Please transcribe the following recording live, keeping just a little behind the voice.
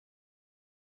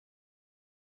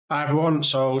Hi everyone,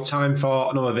 so time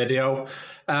for another video.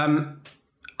 I've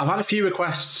had a few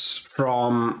requests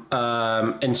from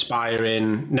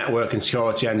inspiring network and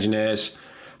security engineers.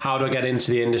 How do I get into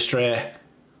the industry?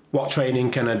 What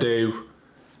training can I do?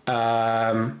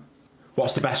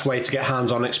 What's the best way to get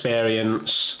hands-on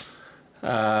experience?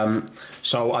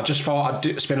 So I just thought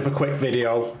I'd spin up a quick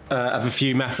video of a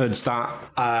few methods that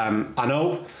I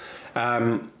know.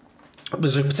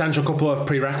 There's a potential couple of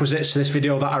prerequisites to this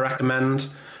video that I recommend.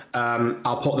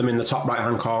 I'll put them in the top right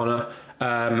hand corner.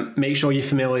 Make sure you're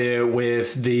familiar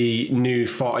with the new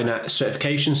Fortinet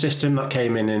certification system that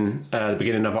came in the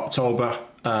beginning of October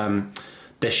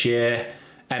this year.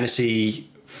 NSE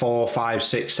 4, 5,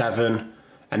 6, 7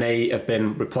 and 8 have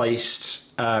been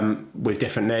replaced with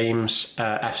different names.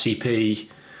 FCP,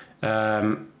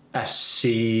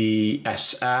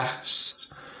 FCSS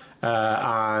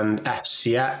and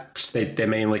FCX. They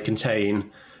mainly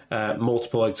contain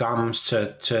multiple exams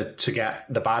to get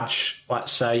the badge,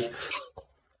 let's say.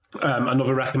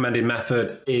 Another recommended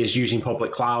method is using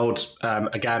public cloud.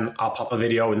 Again, I'll pop a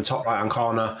video in the top right hand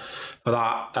corner for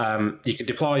that. You can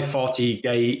deploy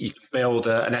FortiGate, you can build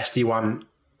an sd-wan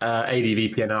AD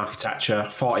VPN architecture,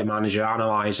 FortiManager,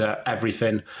 analyzer,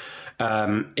 everything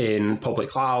in public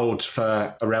cloud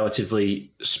for a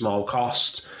relatively small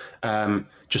cost.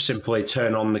 Just simply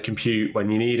turn on the compute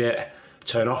when you need it,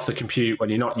 turn off the compute when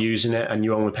you're not using it and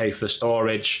you only pay for the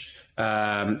storage.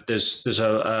 There's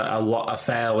a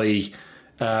fairly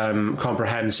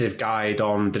comprehensive guide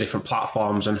on the different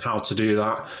platforms and how to do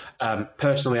that.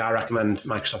 Personally, I recommend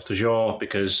Microsoft Azure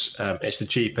because it's the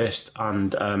cheapest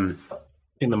and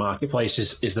in the marketplace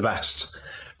is the best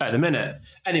at the minute.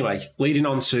 Anyway, leading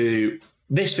on to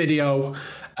this video,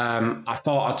 I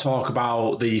thought I'd talk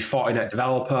about the Fortinet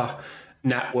developer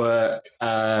network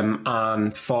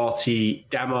and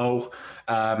FortiDemo.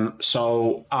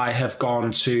 So I have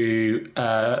gone to,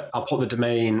 I'll put the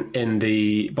domain in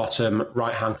the bottom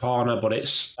right hand corner, but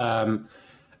it's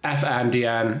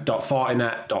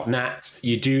FNDN.fortinet.net.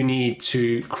 You do need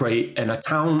to create an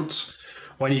account.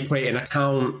 When you create an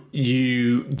account,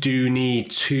 you do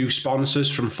need 2 sponsors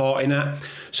from Fortinet.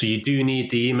 So you do need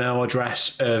the email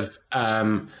address of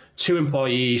 2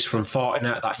 employees from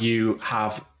Fortinet that you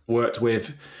have worked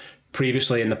with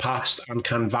previously in the past and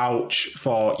can vouch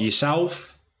for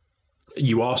yourself.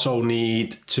 You also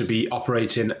need to be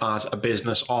operating as a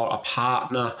business or a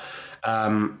partner.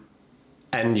 End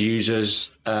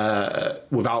users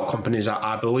without companies that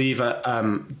I believe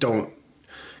don't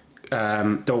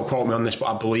quote me on this, but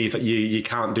I believe that you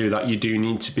can't do that. You do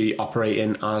need to be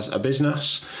operating as a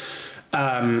business.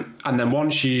 And then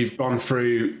once you've gone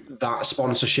through that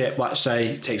sponsorship, let's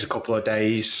say it takes a couple of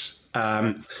days,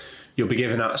 you'll be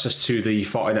given access to the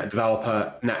Fortinet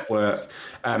developer network.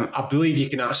 I believe you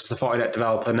can access the Fortinet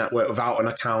developer network without an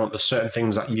account. There's certain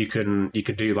things that you can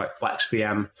do, like flex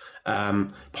VM,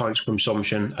 points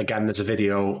consumption. Again, there's a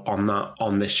video on that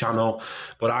on this channel,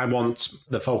 but I want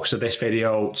the focus of this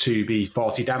video to be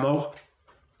FortiDemo.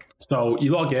 So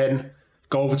you log in,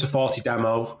 go over to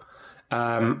FortiDemo,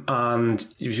 and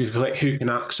you click who can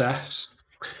access.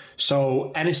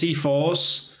 So NSE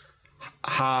 4s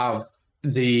have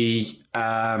the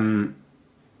 2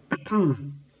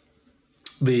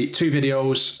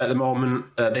 videos at the moment.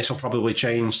 This will probably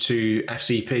change to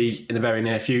FCP in the very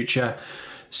near future.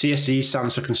 CSE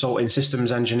stands for Consulting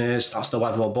Systems Engineers. That's the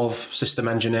level above system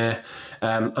engineer.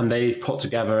 And they've put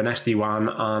together an SD-WAN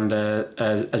and a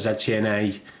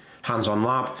ZTNA Hands-on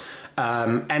Lab.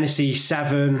 NSE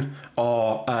 7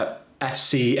 or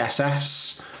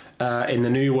FCSS in the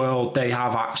new world, they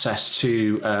have access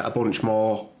to a bunch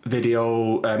more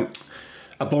video,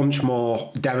 a bunch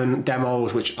more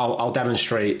demos, which I'll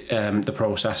demonstrate the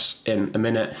process in a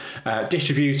minute.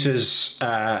 Distributors,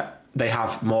 they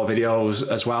have more videos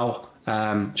as well,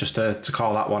 just to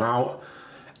call that one out.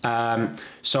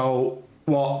 So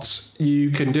what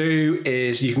you can do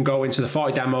is you can go into the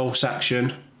FortiDemo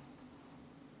section,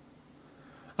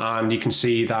 and you can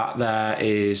see that there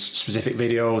is specific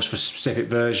videos for specific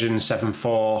versions,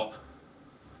 7.4.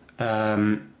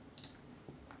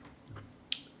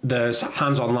 There's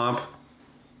Hands-on Lab.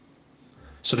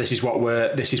 So this is what a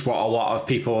lot of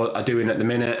people are doing at the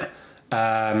minute.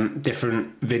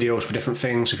 Different videos for different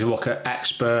things. If you look at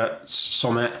Experts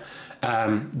Summit,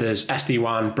 there's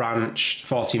SD-WAN, Branch,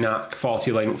 FortiNAC,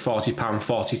 FortiLink, FortiPAN,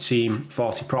 FortiTeam,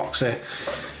 FortiProxy.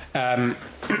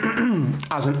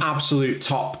 As an absolute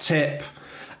top tip,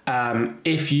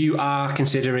 if you are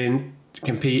considering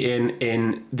competing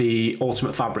in the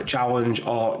Ultimate Fabric Challenge,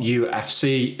 or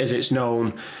UFC as it's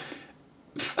known,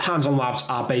 Hands-on Labs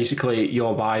are basically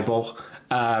your Bible.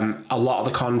 A lot of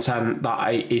the content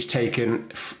that is taken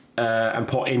and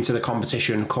put into the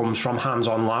competition comes from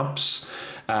Hands-On Labs.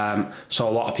 So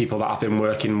a lot of people that I've been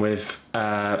working with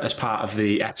as part of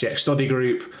the FTX study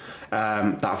group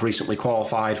that have recently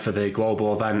qualified for the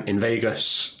global event in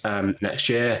Vegas next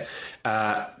year,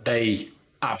 they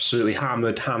absolutely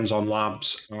hammered Hands-On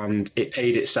Labs, and it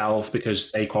paid itself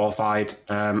because they qualified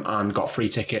and got free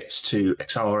tickets to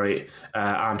Accelerate,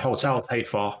 and hotel paid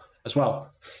for as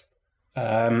well.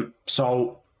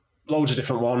 So loads of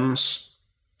different ones.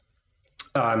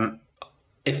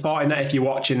 If Fortinet, if you're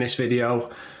watching this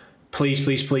video, please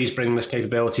bring this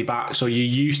capability back. So you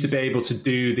used to be able to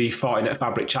do the Fortinet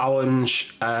Fabric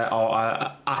Challenge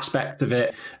or aspect of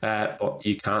it, but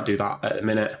you can't do that at the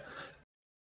minute.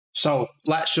 So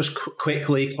let's just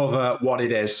quickly cover what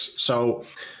it is. So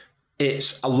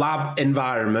it's a lab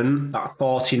environment that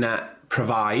Fortinet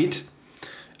provide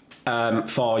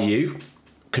for you.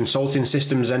 Consulting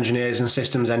systems engineers and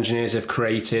systems engineers have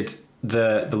created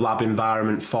the lab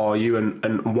environment for you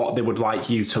and what they would like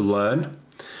you to learn.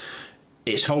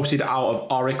 It's hosted out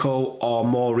of Oracle or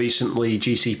more recently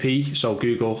GCP, so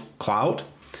Google Cloud.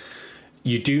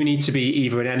 You do need to be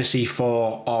either an NSE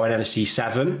 4 or an NSE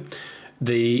 7.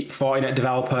 The Fortinet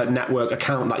developer network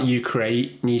account that you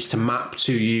create needs to map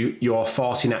to your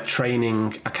Fortinet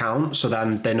training account, so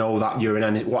then they know that you're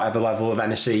in whatever level of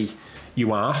NSE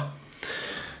you are.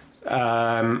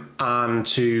 And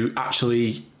to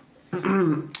actually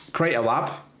create a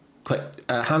lab, click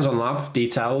Hands-On Lab,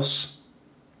 details,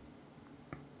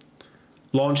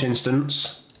 launch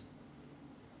instance.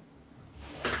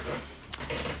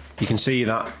 You can see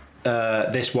that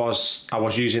I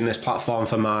was using this platform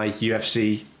for my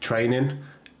UFC training.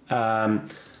 I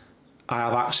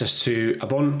have access to a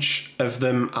bunch of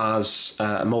them as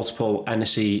multiple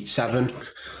NSE 7.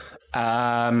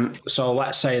 So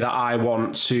let's say that I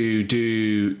want to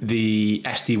do the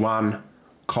SD-wan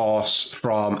course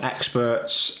from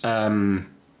experts. I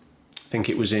think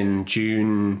it was in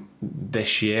June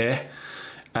this year.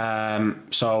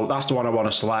 So that's the one I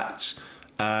want to select.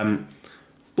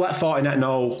 Let Fortinet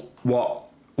know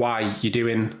why you're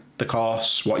doing the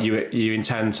course, what you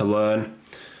intend to learn.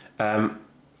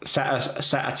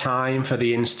 Set a time for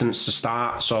the instance to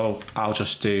start. So I'll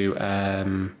just do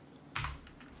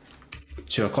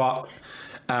 2 o'clock.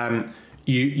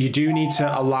 You do need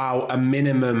to allow a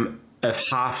minimum of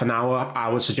half an hour, I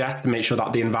would suggest, to make sure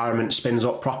that the environment spins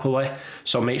up properly.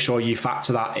 So make sure you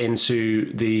factor that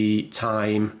into the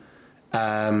time,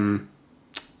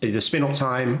 the spin up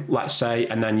time, let's say,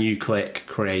 and then you click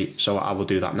create. So I will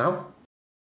do that now.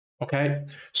 Okay,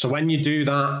 so when you do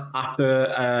that, after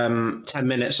 10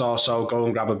 minutes or so, go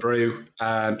and grab a brew.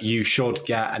 You should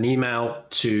get an email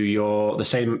to the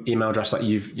same email address that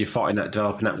your Fortinet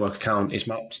Developer Network account is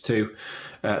mapped to.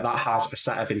 That has a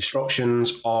set of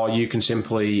instructions, or you can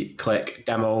simply click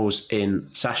Demos in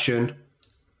Session.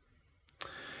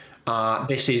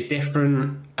 This is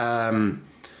different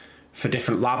for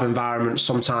different lab environments.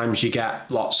 Sometimes you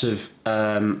get lots of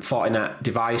Fortinet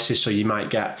devices, so you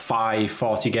might get 5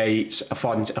 FortiGates, a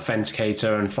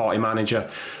Authenticator, and FortiManager,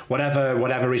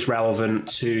 whatever is relevant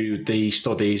to the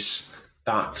studies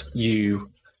that you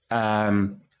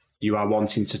are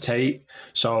wanting to take.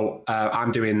 So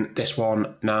I'm doing this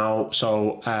one now.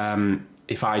 So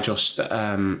if I just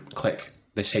click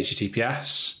this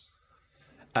HTTPS,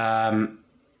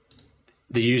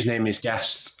 the username is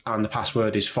guest and the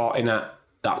password is Fortinet.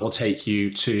 That will take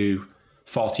you to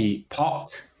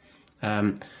FortiPOC.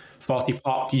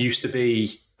 FortiPOC used to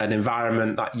be an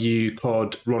environment that you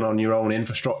could run on your own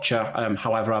infrastructure.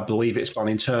 However, I believe it's gone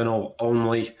internal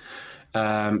only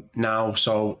now.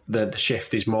 So the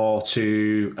shift is more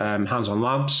to Hands-On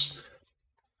Labs.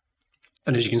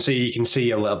 And as you can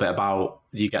see a little bit about,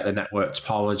 you get the network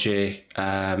topology,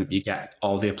 you get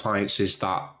all the appliances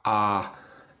that are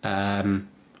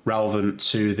relevant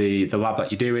to the lab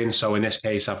that you're doing. So in this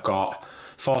case, I've got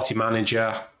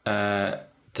FortiManager.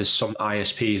 There's some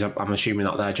ISPs. I'm assuming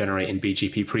that they're generating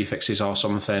BGP prefixes or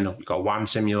something. We've got a WAN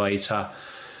simulator.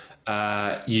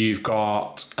 You've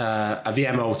got a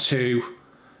VMO2,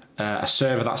 a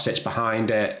server that sits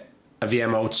behind it, a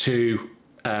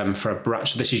VMO2 for a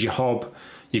branch. So this is your hub.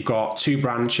 You've got 2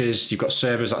 branches. You've got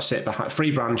servers that sit behind,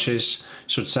 3 branches,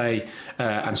 should say,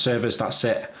 and servers that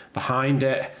sit behind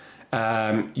it.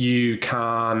 You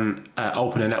can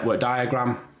open a network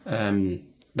diagram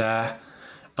there,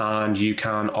 and you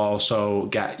can also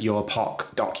get your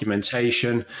POC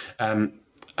documentation.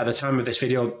 At the time of this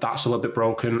video, that's a little bit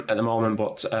broken at the moment,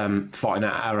 but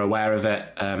Fortinet are aware of it.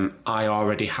 I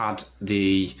already had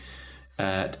the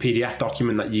PDF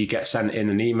document that you get sent in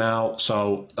an email,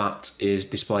 so that is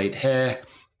displayed here.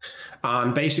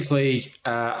 And basically,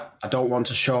 I don't want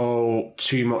to show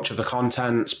too much of the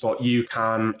contents, but you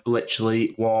can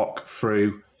literally walk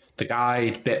through the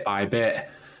guide bit by bit.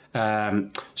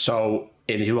 So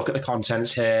if you look at the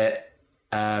contents here,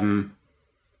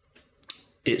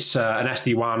 it's an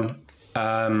SD-WAN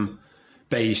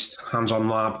based hands-on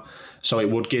lab. So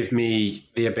it would give me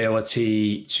the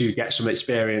ability to get some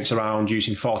experience around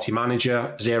using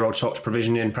FortiManager, zero-touch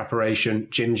provisioning preparation,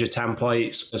 Ginger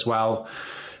templates as well,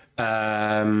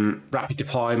 rapid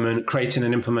deployment, creating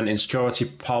and implementing security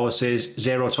policies,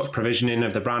 zero-touch provisioning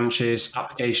of the branches,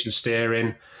 application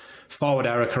steering, forward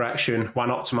error correction, WAN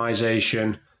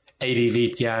optimization, AD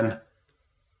VPN,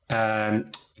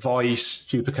 voice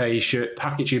duplication,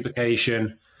 packet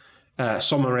duplication,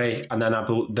 summary, and then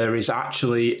there is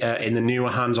actually in the newer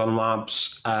hands-on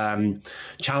labs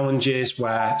challenges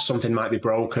where something might be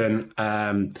broken,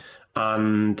 and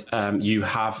you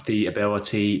have the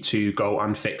ability to go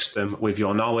and fix them with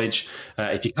your knowledge.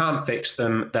 If you can't fix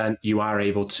them, then you are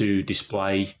able to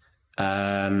display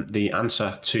the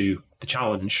answer to the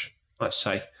challenge, let's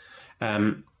say.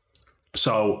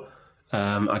 So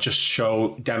I just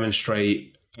demonstrate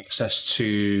access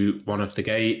to one of the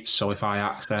gates. So if I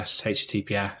access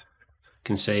HTTPS, you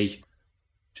can see,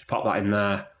 just pop that in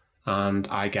there, and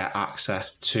I get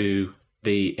access to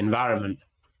the environment.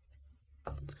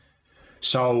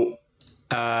 So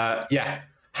yeah,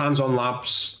 hands-on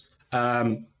labs,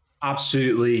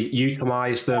 absolutely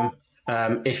utilize them.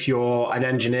 If you're an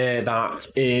engineer that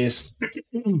is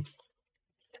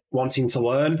wanting to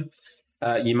learn,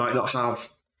 you might not have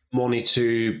money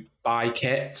to buy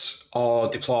kits or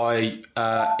deploy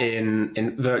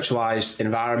in virtualized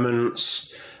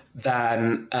environments,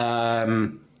 then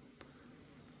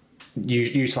you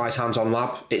utilize Hands-On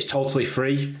Lab. It's totally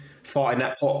free.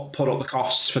 Fortinet put up the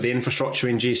costs for the infrastructure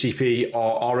in GCP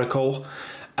or Oracle,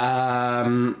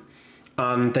 and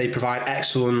they provide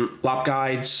excellent lab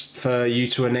guides for you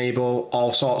to enable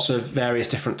all sorts of various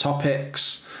different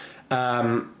topics.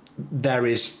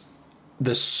 There's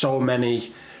so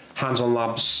many hands-on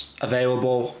labs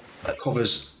available that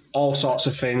covers all sorts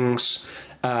of things.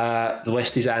 The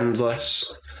list is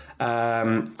endless.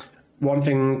 One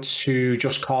thing to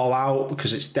just call out,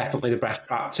 because it's definitely the best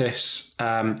practice,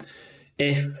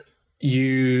 if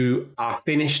you are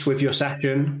finished with your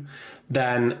session,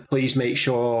 then please make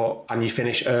sure, and you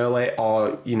finish early,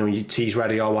 or your tea's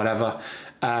ready or whatever,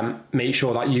 make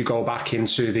sure that you go back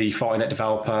into the Fortinet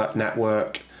Developer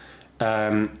Network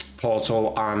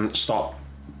portal and stop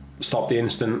the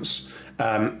instance.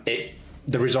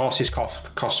 The resources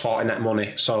cost Fortinet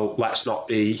money, so let's not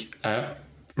be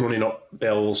running up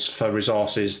bills for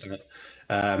resources that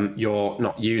you're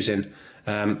not using.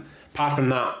 Apart from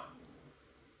that,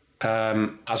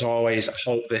 as always, I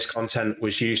hope this content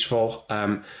was useful.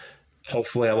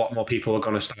 Hopefully a lot more people are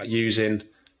going to start using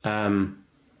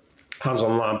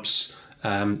hands-on labs.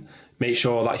 Make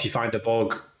sure that if you find a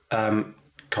bug,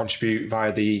 contribute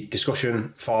via the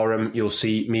discussion forum. You'll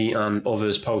see me and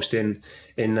others posting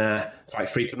in there quite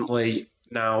frequently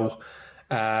now.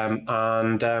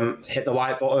 And hit the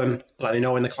like button. Let me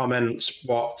know in the comments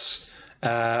what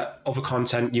other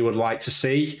content you would like to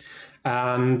see,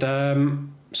 and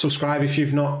subscribe if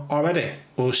you've not already.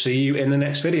 We'll see you in the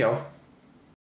next video.